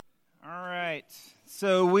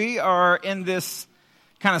So we are in this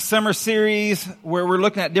kind of summer series where we're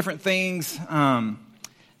looking at different things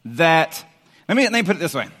that, let me put it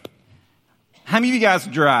this way. How many of you guys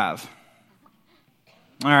drive?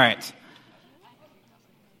 All right.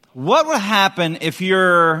 What would happen if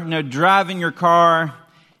you're driving your car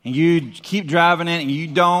and you keep driving it and you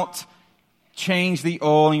don't change the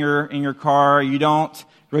oil in your car, you don't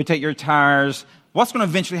rotate your tires? What's going to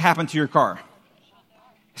eventually happen to your car?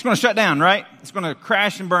 It's going to shut down, right? It's going to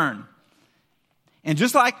crash and burn. And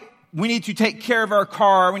just like we need to take care of our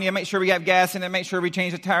car, we need to make sure we have gas in it, make sure we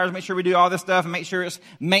change the tires, make sure we do all this stuff, and make sure it's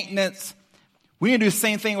maintenance. We need to do the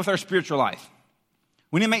same thing with our spiritual life.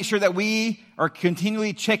 We need to make sure that we are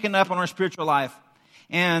continually checking up on our spiritual life.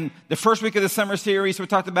 And the first week of the summer series, we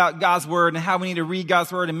talked about God's Word and how we need to read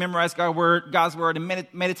God's Word and memorize God's Word and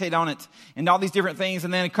meditate on it and all these different things.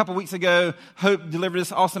 And then a couple weeks ago, Hope delivered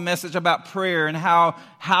this awesome message about prayer and how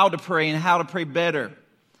to pray and how to pray better.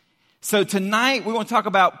 So tonight, we want to talk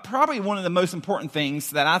about probably one of the most important things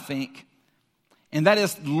that I think, and that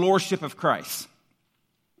is Lordship of Christ.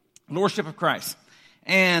 Lordship of Christ.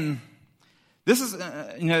 And this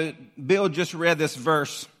is, Bill just read this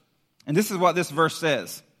verse. And this is what this verse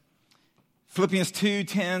says. Philippians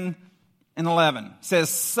 2:10 and 11 says,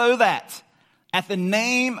 so that at the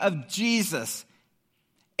name of Jesus,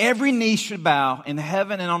 every knee should bow in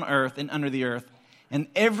heaven and on earth and under the earth, and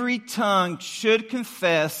every tongue should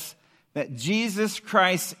confess that Jesus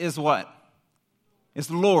Christ is what? Is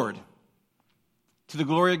Lord, to the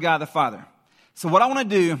glory of God the Father. So what I want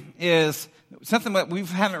to do is something that we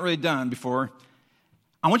haven't really done before.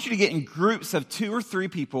 I want you to get in groups of 2 or 3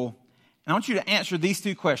 people. And I want you to answer these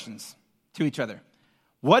 2 questions to each other.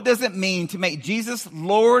 What does it mean to make Jesus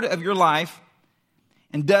Lord of your life?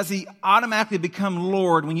 And does he automatically become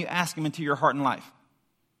Lord when you ask him into your heart and life?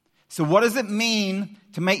 So what does it mean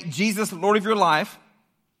to make Jesus Lord of your life?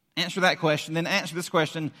 Answer that question. Then answer this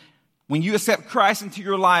question. When you accept Christ into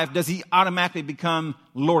your life, does he automatically become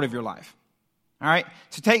Lord of your life? All right?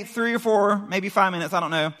 So take 3 or 4, maybe 5 minutes, I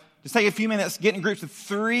don't know. Just take a few minutes, get in groups of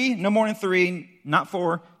 3, no more than 3, not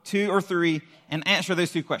 4, 2 or 3, and answer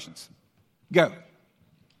those 2 questions. Go.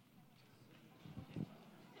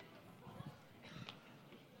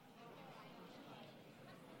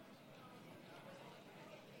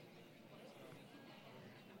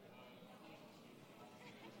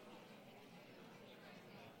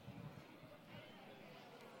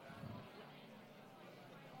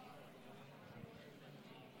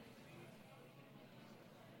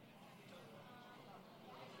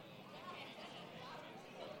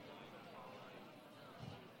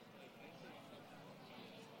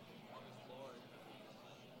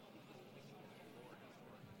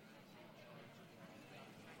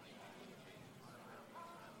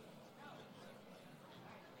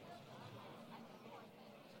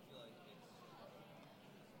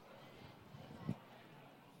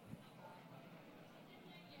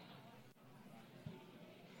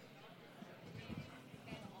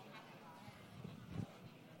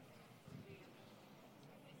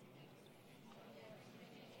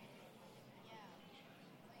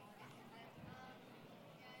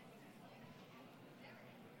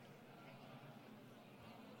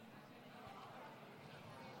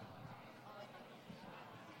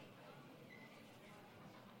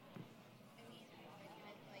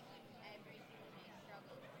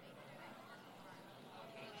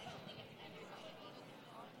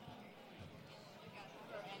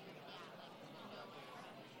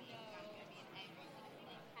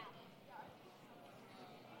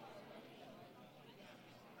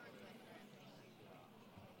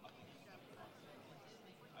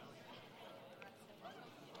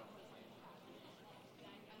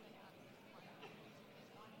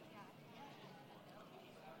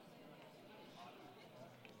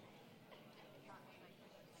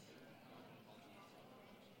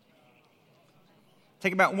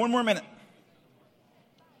 Take about 1 more minute.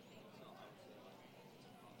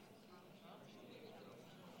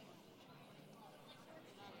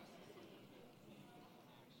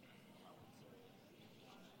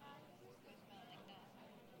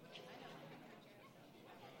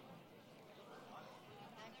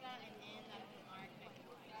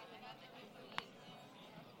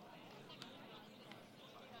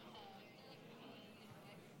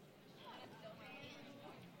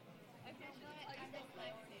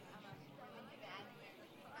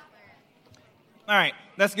 All right,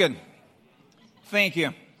 that's good. Thank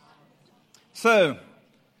you. So,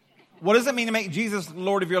 what does it mean to make Jesus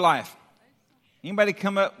Lord of your life? Anybody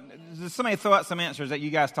come up? Does somebody throw out some answers that you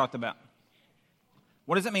guys talked about?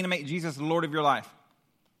 What does it mean to make Jesus the Lord of your life?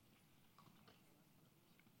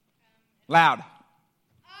 Loud.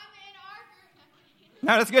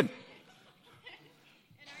 No, that's good. In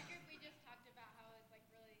our group, we just talked about how it's like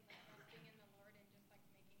really like trusting in the Lord and just like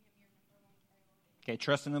making him your number one priority. Okay,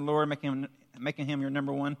 trust in the Lord, making him your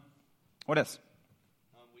number one. What else?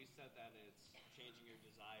 We said that it's changing your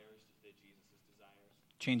desires to fit Jesus' desires.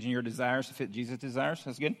 Changing your desires to fit Jesus' desires.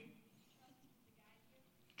 That's good.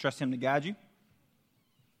 Trust him to guide you.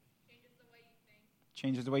 Changes the way you think.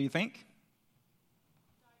 Changes the way you think.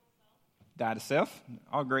 Die to self.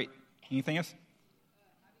 All great. Anything else?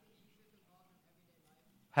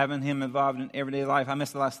 Having him involved in everyday life. I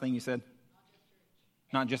missed the last thing you said.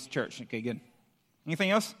 Not just church. Okay, good. Anything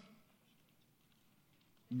else?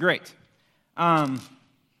 Great. Now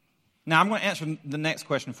I'm going to answer the next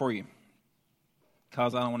question for you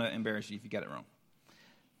because I don't want to embarrass you if you got it wrong.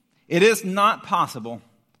 It is not possible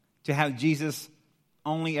to have Jesus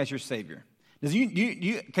only as your Savior.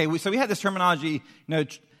 Okay, so we had this terminology,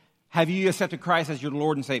 have you accepted Christ as your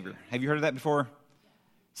Lord and Savior? Have you heard of that before?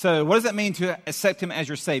 So what does that mean to accept him as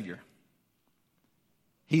your Savior?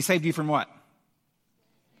 He saved you from what?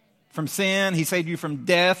 From sin. He saved you from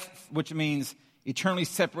death, which means eternally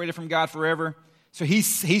separated from God forever. So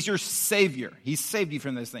he's your Savior. He saved you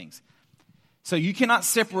from those things. So you cannot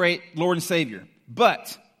separate Lord and Savior.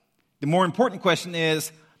 But the more important question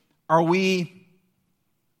is, are we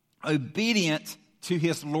obedient to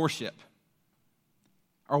his Lordship?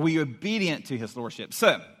 Are we obedient to his Lordship?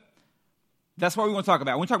 So that's what we want to talk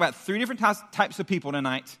about. We're going to talk about three different types of people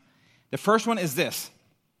tonight. The first one is this,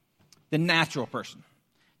 the natural person.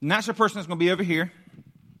 The natural person is going to be over here.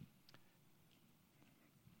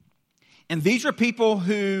 And these are people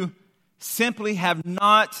who simply have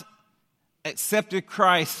not accepted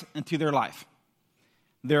Christ into their life.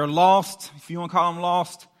 They're lost, if you want to call them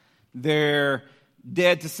lost. They're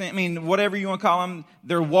dead to sin. I mean, whatever you want to call them.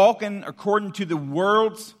 They're walking according to the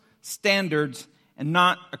world's standards and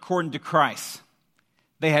not according to Christ.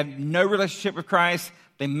 They have no relationship with Christ.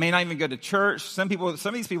 They may not even go to church. Some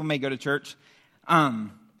of these people may go to church.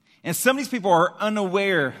 And some of these people are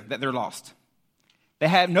unaware that they're lost.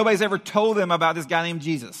 Nobody's ever told them about this guy named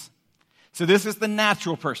Jesus. So this is the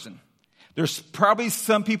natural person. There's probably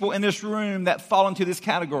some people in this room that fall into this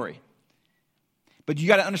category. But you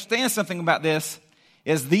got to understand something about this,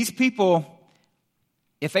 is these people,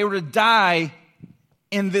 if they were to die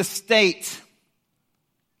in this state,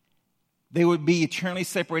 they would be eternally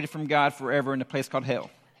separated from God forever in a place called hell.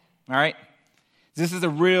 All right? This is a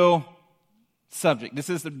real subject. This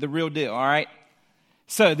is the real deal, all right?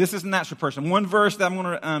 So this is the natural person. One verse that I'm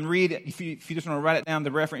going to read, if you just want to write it down,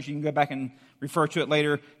 the reference, you can go back and refer to it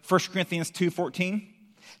later. 1 Corinthians 2:14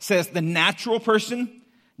 says, the natural person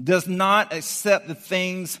does not accept the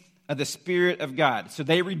things of the Spirit of God. So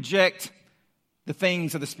they reject the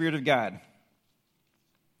things of the Spirit of God.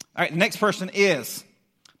 All right, the next person is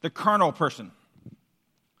the carnal person.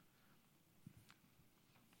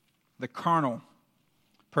 The carnal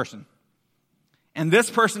person. And this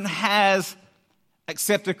person has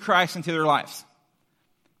accepted Christ into their lives.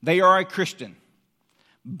 They are a Christian.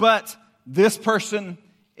 But this person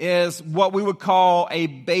is what we would call a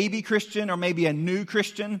baby Christian or maybe a new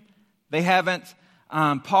Christian. They haven't,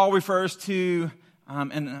 Paul refers to,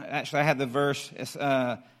 and actually I had the verse, it's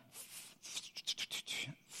 1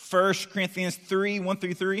 Corinthians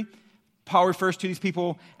 3:1-3. Paul refers to these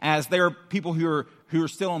people as they are people who are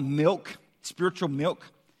still on milk, spiritual milk.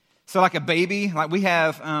 So like a baby, like we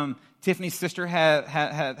have, Tiffany's sister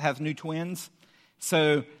has new twins.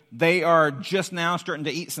 So they are just now starting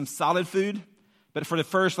to eat some solid food. But for the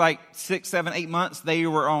first 6, 7, 8 months, they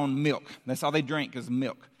were on milk. That's all they drank is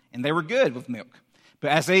milk. And they were good with milk.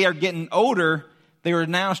 But as they are getting older, they are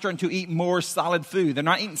now starting to eat more solid food. They're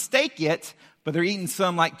not eating steak yet, but they're eating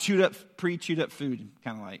some pre-chewed up food,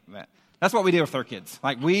 kind of like that. That's what we did with our kids.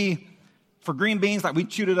 For green beans, we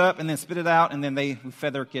chewed it up and then spit it out, and then we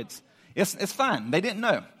fed their kids. It's fine. They didn't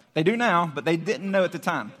know. They do now, but they didn't know at the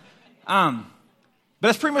time. But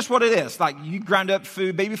that's pretty much what it is. You grind up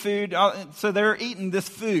food, baby food, so they're eating this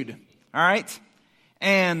food, all right?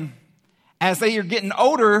 And as they are getting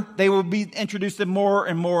older, they will be introduced to more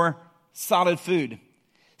and more solid food.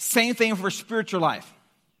 Same thing for spiritual life,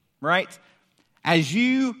 right? As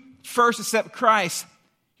you first accept Christ,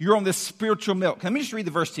 you're on this spiritual milk. Let me just read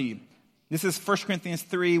the verse to you. This is 1 Corinthians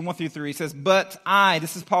 3:1-3. It says, but I,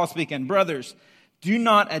 this is Paul speaking, brothers, do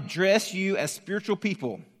not address you as spiritual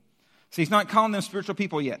people. So he's not calling them spiritual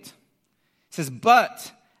people yet. It says,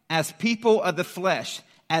 but as people of the flesh,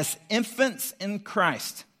 as infants in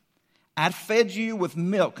Christ, I fed you with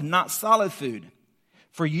milk, not solid food,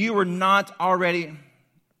 for you were not ready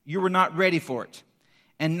for it.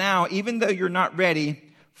 And now, even though you're not ready,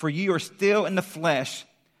 for you are still in the flesh,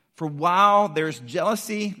 For while there's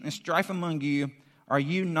jealousy and strife among you, are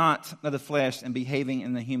you not of the flesh and behaving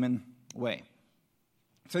in the human way?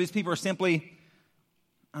 So these people are simply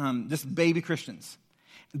just baby Christians.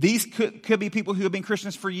 These could be people who have been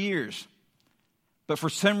Christians for years, but for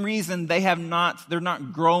some reason they're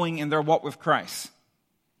not growing in their walk with Christ.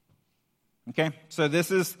 Okay, so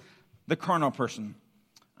this is the carnal person,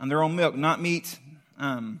 on their own milk, not meat.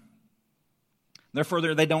 Therefore,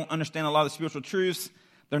 they don't understand a lot of the spiritual truths.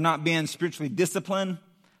 They're not being spiritually disciplined.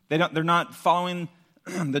 They're not following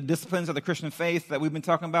the disciplines of the Christian faith that we've been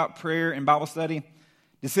talking about, prayer and Bible study.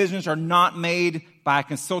 Decisions are not made by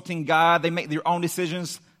consulting God. They make their own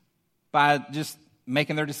decisions by just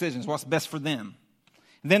making their decisions, what's best for them.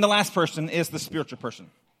 And then the last person is the spiritual person.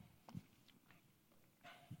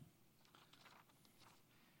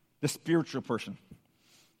 The spiritual person.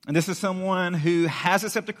 And this is someone who has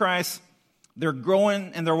accepted Christ. They're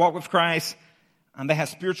growing in their walk with Christ. And they have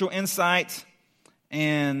spiritual insight.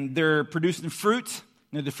 And they're producing fruit.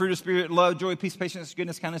 You know, the fruit of Spirit, love, joy, peace, patience,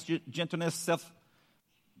 goodness, kindness, gentleness,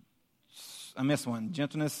 I missed one.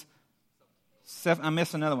 Gentleness. I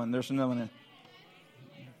missed another one. There's another one.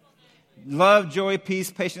 Love, joy,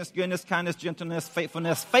 peace, patience, goodness, kindness, gentleness,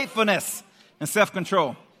 faithfulness, and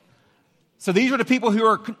self-control. So these are the people who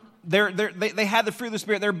are, they have the fruit of the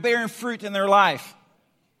Spirit. They're bearing fruit in their life,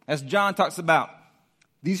 as John talks about.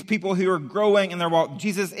 These people who are growing in their walk.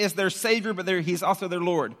 Jesus is their Savior, but He's also their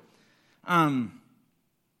Lord.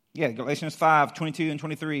 Galatians 5, 22 and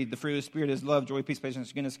 23. The fruit of the Spirit is love, joy, peace,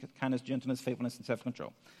 patience, goodness, kindness, gentleness, faithfulness, and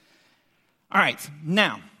self-control. All right,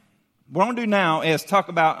 now, what I'm going to do now is talk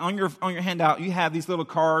about, on your handout, you have these little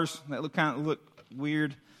cars that look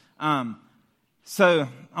weird. So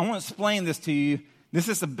I want to explain this to you. This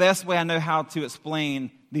is the best way I know how to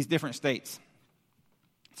explain these different states.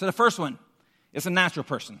 So the first one is a natural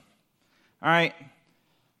person. All right.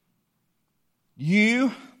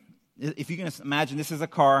 You, if you can imagine this is a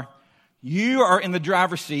car, you are in the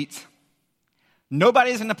driver's seat.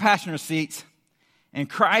 Nobody's in the passenger seat. And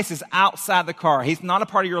Christ is outside the car. He's not a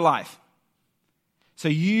part of your life. So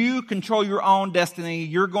you control your own destiny.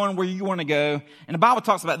 You're going where you want to go. And the Bible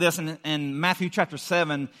talks about this in Matthew chapter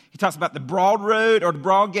 7. He talks about the broad road or the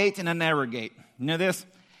broad gate and the narrow gate. You know this?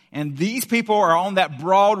 And these people are on that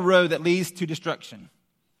broad road that leads to destruction.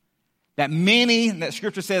 That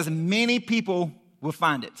Scripture says many people will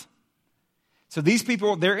find it. So these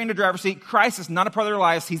people, they're in the driver's seat. Christ is not a part of their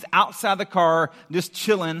lives. He's outside the car, just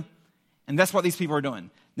chilling. And that's what these people are doing.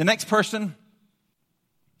 The next person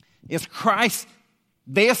is Christ.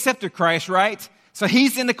 They accepted Christ, right? So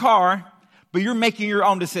He's in the car, but you're making your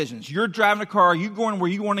own decisions. You're driving the car. You're going where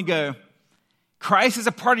you want to go. Christ is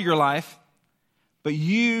a part of your life, but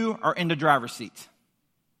you are in the driver's seat.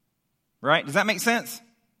 Right? Does that make sense?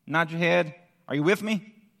 Nod your head. Are you with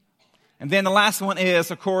me? And then the last one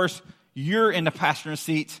is, of course, you're in the passenger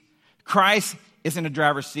seat. Christ is in the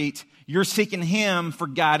driver's seat. You're seeking Him for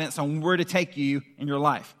guidance on where to take you in your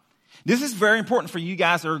life. This is very important for you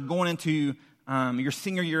guys that are going into your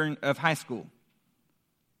senior year of high school.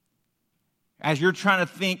 As you're trying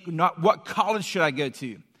to think, what college should I go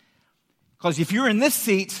to? Because if you're in this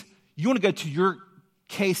seat, you want to go to your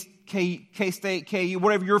K-State, KU,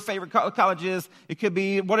 whatever your favorite college is. It could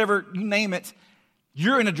be whatever, you name it.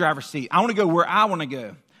 You're in a driver's seat. I want to go where I want to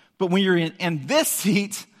go. But when you're in this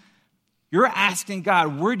seat, you're asking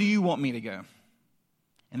God, where do you want me to go?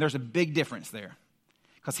 And there's a big difference there.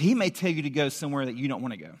 Because He may tell you to go somewhere that you don't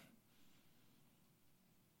want to go.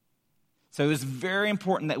 So it's very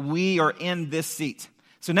important that we are in this seat.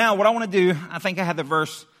 So now what I want to do, I think I had the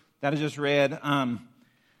verse that I just read.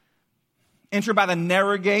 Enter by the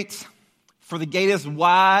narrow gate, for the gate is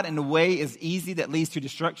wide and the way is easy that leads to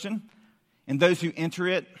destruction. And those who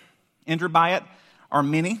enter by it are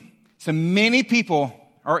many. So many people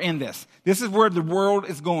are in this. This is where the world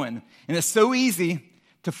is going. And it's so easy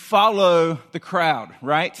to follow the crowd,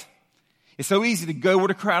 right? It's so easy to go where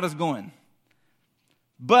the crowd is going.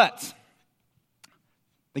 But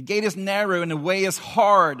the gate is narrow and the way is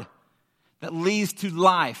hard that leads to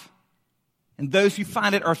life. And those who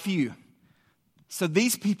find it are few. So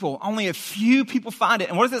these people, only a few people find it.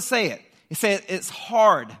 And what does it say? It says it's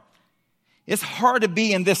hard. It's hard to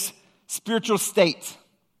be in this spiritual state.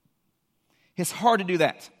 It's hard to do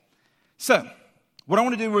that. So, what I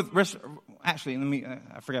want to do with, I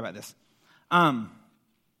forgot about this.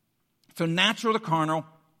 So natural to carnal,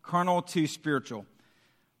 carnal to spiritual.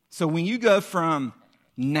 So when you go from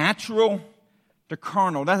natural to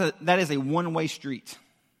carnal, that is a one-way street.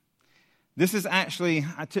 This is actually,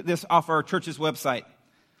 I took this off our church's website.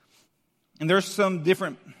 And there's some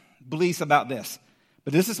different beliefs about this.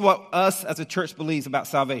 But this is what us as a church believes about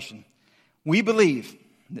salvation. We believe,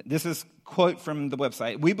 this is a quote from the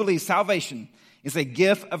website, we believe salvation is a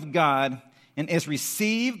gift of God and is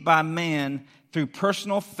received by man through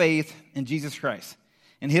personal faith in Jesus Christ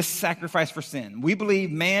and his sacrifice for sin. We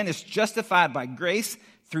believe man is justified by grace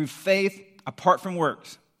through faith apart from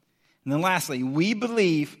works. And then lastly, we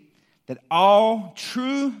believe that all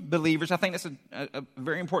true believers, I think that's a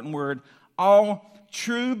very important word, all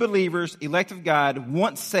true believers, elect of God,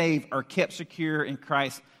 once saved, are kept secure in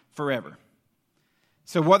Christ forever.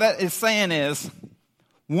 So what that is saying is,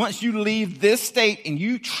 once you leave this state and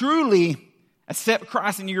you truly accept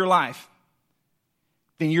Christ into your life,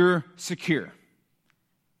 then you're secure.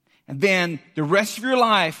 And then the rest of your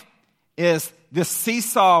life is this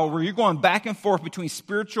seesaw where you're going back and forth between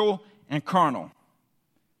spiritual and carnal.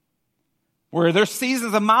 Where there's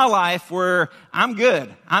seasons of my life where I'm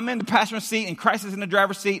good. I'm in the passenger seat and Christ is in the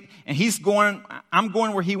driver's seat and I'm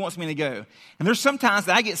going where he wants me to go. And there's sometimes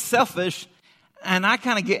that I get selfish and I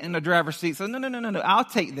kind of get in the driver's seat. So no, I'll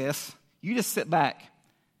take this. You just sit back.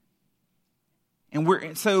 And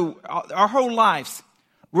our whole lives,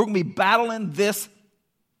 we're going to be battling this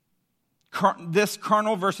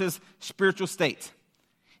carnal versus spiritual state.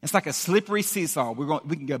 It's like a slippery seesaw.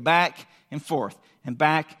 We can go back and forth and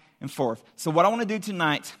back and forth. So what I want to do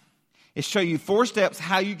tonight is show you 4 steps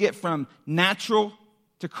how you get from natural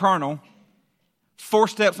to carnal, 4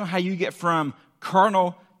 steps on how you get from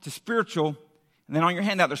carnal to spiritual, and then on your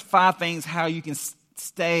handout there's 5 things how you can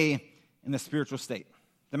stay in the spiritual state.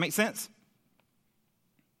 Does that make sense?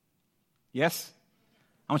 Yes?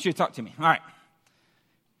 I want you to talk to me. All right.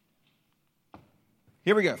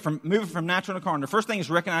 Here we go. Moving from natural to carnal. The first thing is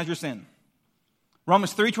recognize your sin.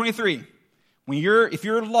 Romans 3:23. If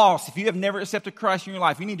you're lost, if you have never accepted Christ in your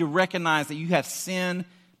life, you need to recognize that you have sin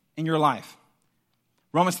in your life.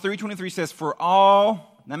 Romans 3:23 says, for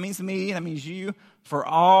all, that means me, that means you, for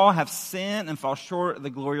all have sinned and fall short of the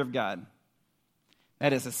glory of God.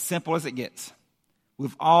 That is as simple as it gets.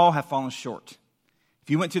 We've all have fallen short. If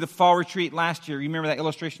you went to the fall retreat last year, you remember that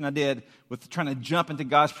illustration I did with trying to jump into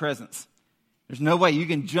God's presence. There's no way you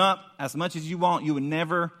can jump as much as you want. You would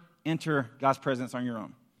never enter God's presence on your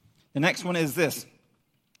own. The next one is this.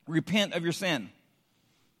 Repent of your sin.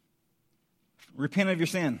 Repent of your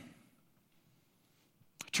sin.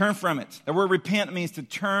 Turn from it. The word repent means to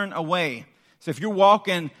turn away. So if you're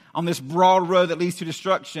walking on this broad road that leads to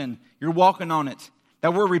destruction, you're walking on it.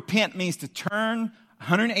 That word repent means to turn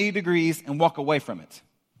 180 degrees and walk away from it.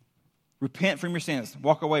 Repent from your sins.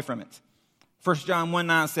 Walk away from it. 1 John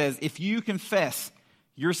 1:9 says, if you confess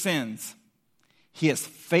your sins, he is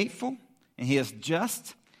faithful and he is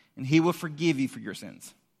just and he will forgive you for your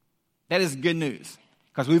sins. That is good news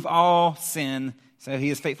because we've all sinned, so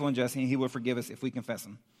he is faithful and just and he will forgive us if we confess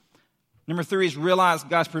him. Number 3 is realize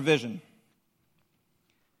God's provision.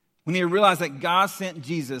 We need to realize that God sent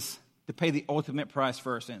Jesus to pay the ultimate price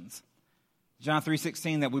for our sins. John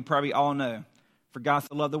 3:16 that we probably all know. For God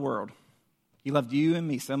so loved the world. He loved you and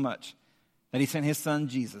me so much that he sent his son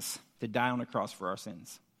Jesus to die on the cross for our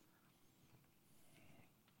sins.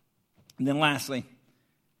 And then lastly,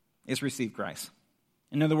 is receive Christ.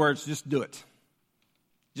 In other words, just do it.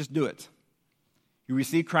 Just do it. You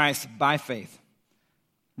receive Christ by faith.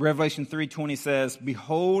 Revelation 3:20 says,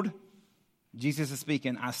 behold, Jesus is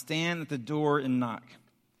speaking, I stand at the door and knock.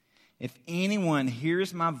 If anyone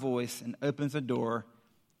hears my voice and opens the door,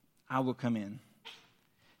 I will come in.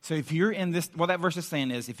 So if you're in this, what that verse is saying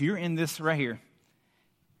is, if you're in this right here,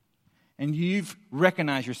 and you've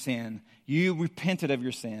recognized your sin, you repented of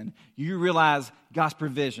your sin, you realize God's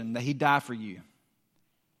provision, that he died for you.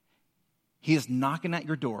 He is knocking at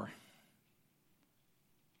your door.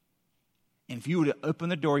 And if you were to open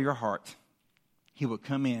the door of your heart, he will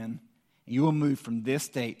come in, and you will move from this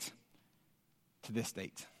state to this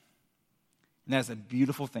state. And that is a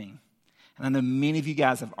beautiful thing. And I know many of you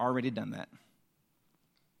guys have already done that.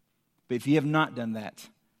 But if you have not done that,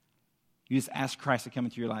 you just ask Christ to come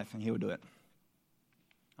into your life and he will do it.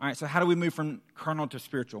 All right, so how do we move from carnal to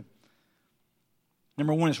spiritual?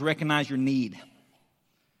 Number 1 is recognize your need.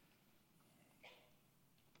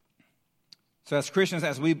 So as Christians,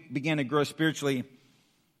 as we begin to grow spiritually,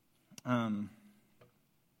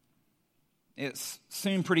 it's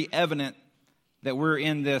soon pretty evident that we're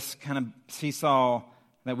in this kind of seesaw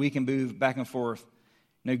that we can move back and forth.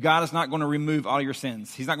 You know, God is not going to remove all your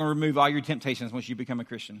sins. He's not going to remove all your temptations once you become a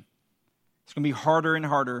Christian. It's going to be harder and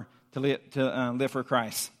harder to live for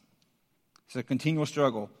Christ. It's a continual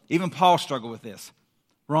struggle. Even Paul struggled with this.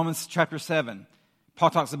 Romans chapter 7, Paul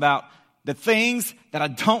talks about the things that I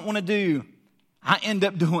don't want to do, I end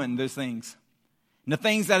up doing those things. And the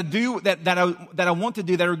things that I do, that I want to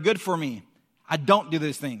do that are good for me, I don't do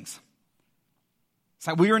those things. It's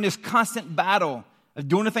like we're in this constant battle of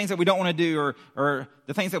doing the things that we don't want to do or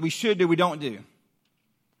the things that we should do, we don't do.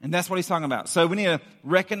 And that's what he's talking about. So we need to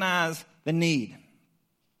recognize the need.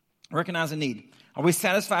 Recognize the need. Are we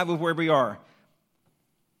satisfied with where we are?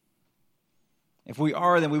 If we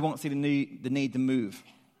are, then we won't see the need to move.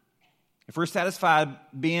 If we're satisfied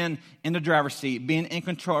being in the driver's seat, being in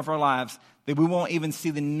control of our lives, then we won't even see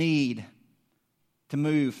the need to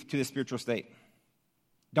move to the spiritual state.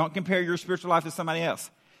 Don't compare your spiritual life to somebody else.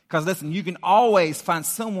 Because listen, you can always find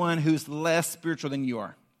someone who's less spiritual than you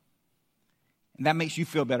are. And that makes you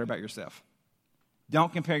feel better about yourself.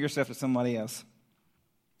 Don't compare yourself to somebody else.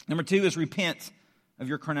 Number 2 is repent of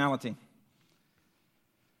your carnality.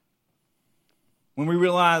 When we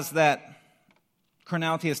realize that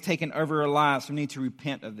carnality has taken over our lives, we need to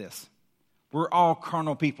repent of this. We're all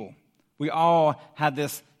carnal people. We all have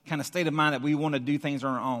this kind of state of mind that we want to do things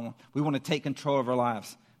on our own. We want to take control of our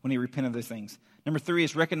lives. We need to repent of those things. Number 3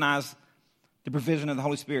 is recognize the provision of the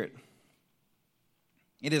Holy Spirit.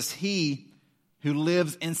 It is He who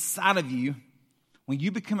lives inside of you. When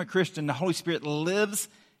you become a Christian, the Holy Spirit lives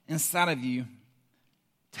inside of you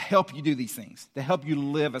to help you do these things, to help you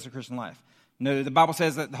live as a Christian life. No, the Bible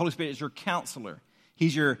says that the Holy Spirit is your counselor.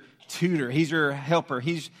 He's your tutor. He's your helper.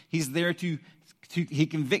 He's there to He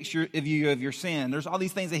convicts you of your sin. There's all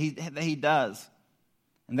these things that he does.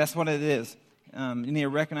 And that's what it is. You need to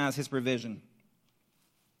recognize His provision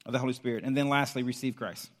of the Holy Spirit. And then lastly, receive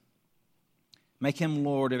Christ. Make Him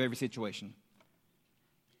Lord of every situation.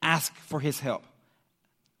 Ask for His help.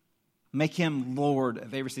 Make Him Lord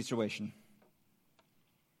of every situation.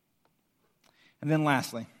 And then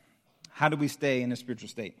lastly, how do we stay in a spiritual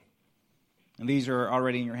state? And these are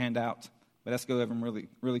already in your handout, but let's go over them really,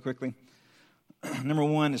 really quickly. Number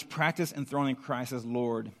 1 is practice enthroning Christ as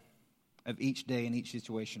Lord of each day and each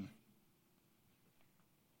situation.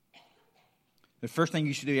 The first thing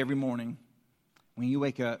you should do every morning when you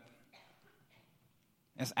wake up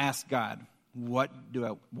is ask God, what do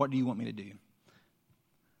you want me to do?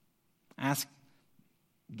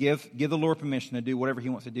 Give the Lord permission to do whatever He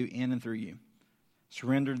wants to do in and through you.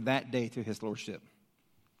 Surrender that day to His Lordship.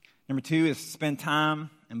 Number 2 is spend time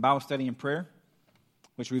in Bible study and prayer,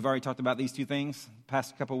 which we've already talked about these 2 things the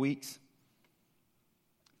past couple of weeks.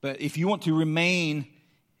 But if you want to remain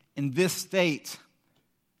in this state,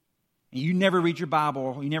 and you never read your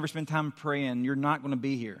Bible, you never spend time praying, you're not going to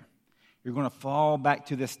be here. You're going to fall back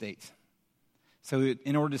to this state. So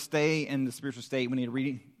in order to stay in the spiritual state, we need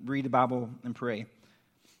to read the Bible and pray.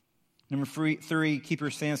 Number 3, keep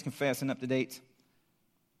your sins confessed and up to date.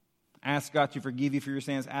 Ask God to forgive you for your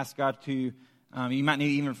sins. Ask God to, you might need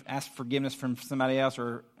to even ask forgiveness from somebody else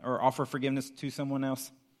or offer forgiveness to someone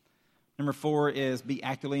else. Number 4 is be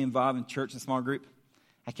actively involved in church and small group.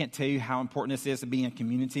 I can't tell you how important this is to be in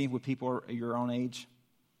community with people your own age.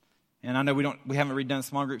 And I know we haven't redone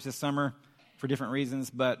small groups this summer for different reasons,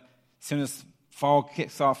 but as soon as fall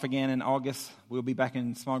kicks off again in August, we'll be back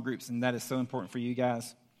in small groups, and that is so important for you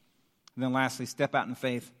guys. And then lastly, step out in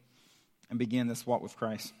faith and begin this walk with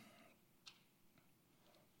Christ.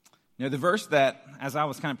 You know, the verse that, as I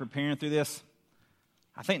was kind of preparing through this,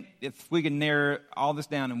 I think if we could narrow all this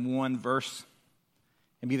down in one verse,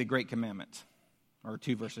 it'd be the Great Commandment, or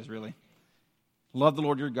 2 verses really. Love the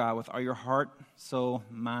Lord your God with all your heart, soul,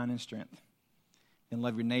 mind, and strength. Then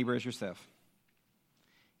love your neighbor as yourself.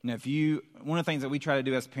 You know, one of the things that we try to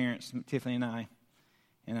do as parents, Tiffany and I,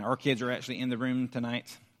 and our kids are actually in the room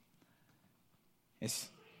tonight, is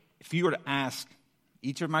if you were to ask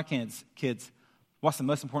each of my kids, what's the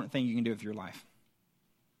most important thing you can do with your life?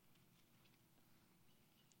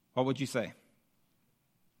 What would you say?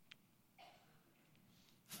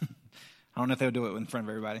 I don't know if they'll do it in front of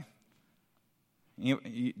everybody. Do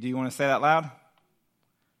you want to say that loud?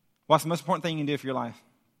 What's the most important thing you can do for your life?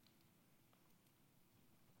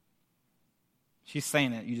 She's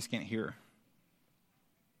saying it, you just can't hear her.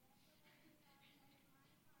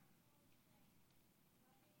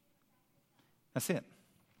 That's it.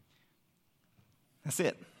 That's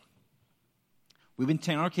it. We've been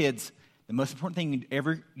telling our kids the most important thing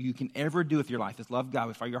you can ever do with your life is love God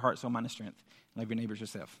with all your heart, soul, mind, and strength. And love your neighbors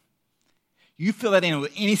yourself. You fill that in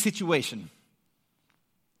with any situation.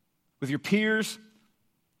 With your peers,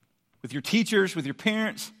 with your teachers, with your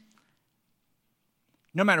parents.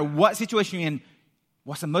 No matter what situation you're in,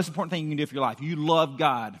 what's the most important thing you can do for your life? You love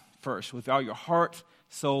God first with all your heart,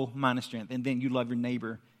 soul, mind, and strength. And then you love your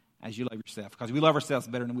neighbor as you love yourself. Because we love ourselves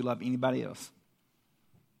better than we love anybody else.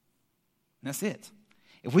 And that's it.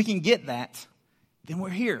 If we can get that, then we're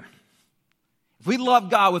here. If we love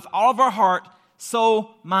God with all of our heart, soul,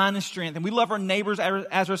 mind, and strength, and we love our neighbors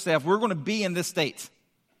as ourselves, we're going to be in this state.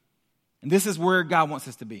 And this is where God wants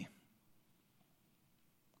us to be.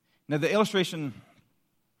 Now, the illustration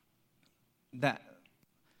that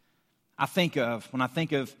I think of when I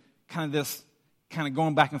think of kind of this kind of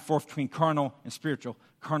going back and forth between carnal and spiritual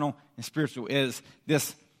is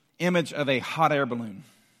this image of a hot air balloon.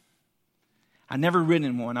 I've never ridden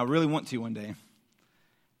in one. I really want to one day.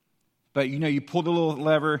 But you pull the little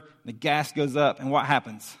lever, the gas goes up, and what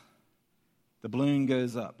happens? The balloon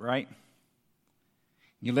goes up, right?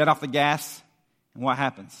 You let off the gas, and what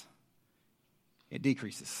happens? It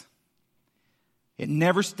decreases. It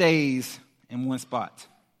never stays in one spot.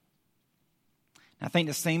 And I think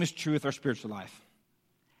the same is true with our spiritual life.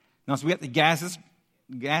 Now, so we got the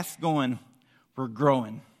gas going, we're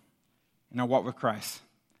growing in our walk with Christ.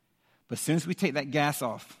 But as soon as we take that gas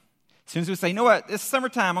off, as soon as we say, you know what, it's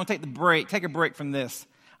summertime, I'm going to take a break from this.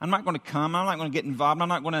 I'm not going to come, I'm not going to get involved, I'm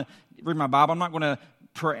not going to read my Bible, I'm not going to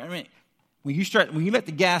pray. I mean, when you let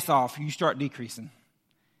the gas off, you start decreasing.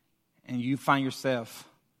 And you find yourself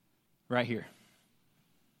right here.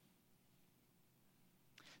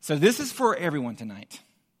 So this is for everyone tonight.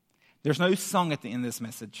 There's no song at the end of this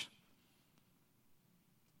message.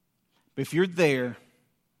 But if you're there,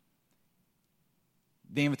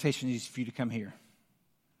 the invitation is for you to come here.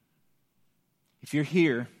 If you're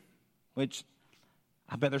here, which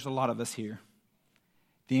I bet there's a lot of us here,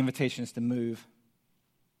 the invitation is to move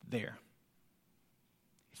there.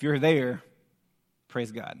 If you're there,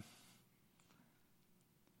 praise God.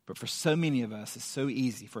 But for so many of us, it's so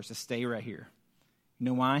easy for us to stay right here. You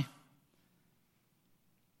know why?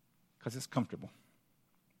 Because it's comfortable.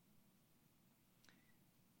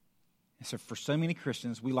 And so for so many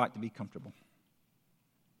Christians, we like to be comfortable.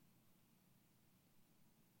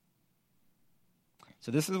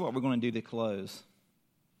 So this is what we're going to do to close.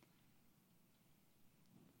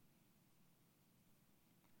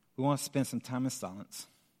 We want to spend some time in silence.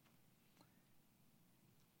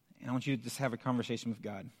 And I want you to just have a conversation with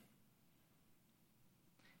God.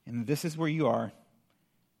 And this is where you are.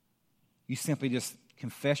 You simply just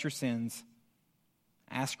confess your sins.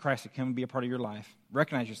 Ask Christ to come and be a part of your life.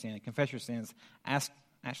 Recognize your sin. Confess your sins. Actually,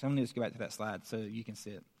 I'm going to just go back to that slide so you can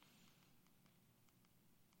see it.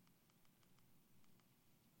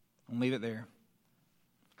 I'll leave it there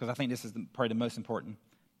because I think this is probably the most important.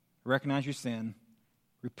 Recognize your sin.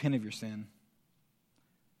 Repent of your sin.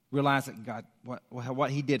 Realize that God,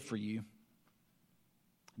 what He did for you.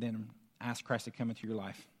 Then ask Christ to come into your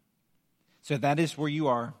life. So that is where you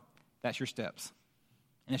are. That's your steps.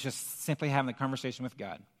 And it's just simply having a conversation with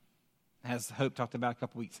God. As Hope talked about a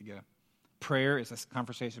couple weeks ago. Prayer is a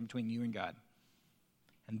conversation between you and God.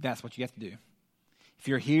 And that's what you have to do. If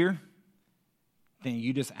you're here, then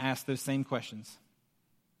you just ask those same questions.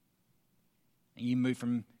 And you move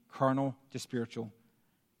from carnal to spiritual.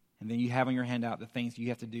 And then you have on your handout the things you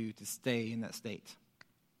have to do to stay in that state.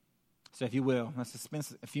 So if you will, let's just spend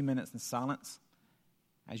a few minutes in silence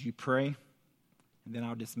as you pray. And then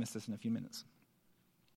I'll dismiss this in a few minutes.